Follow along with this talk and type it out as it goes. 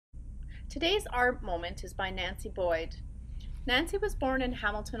Today's art moment is by Nancy Boyd. Nancy was born in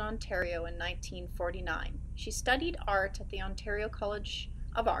Hamilton, Ontario in 1949. She studied art at the Ontario College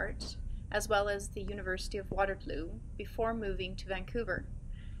of Art as well as the University of Waterloo before moving to Vancouver.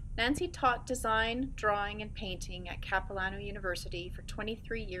 Nancy taught design, drawing, and painting at Capilano University for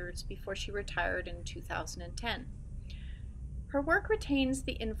 23 years before she retired in 2010. Her work retains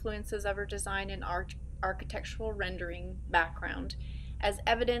the influences of her design and architectural rendering background as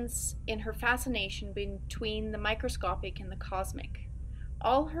evidence in her fascination between the microscopic and the cosmic.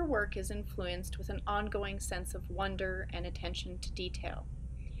 All her work is influenced with an ongoing sense of wonder and attention to detail.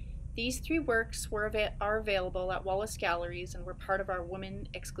 These three works are available at Wallace Galleries and were part of our Women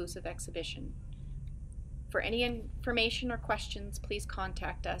Exclusive exhibition. For any information or questions, please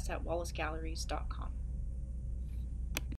contact us at wallacegalleries.com.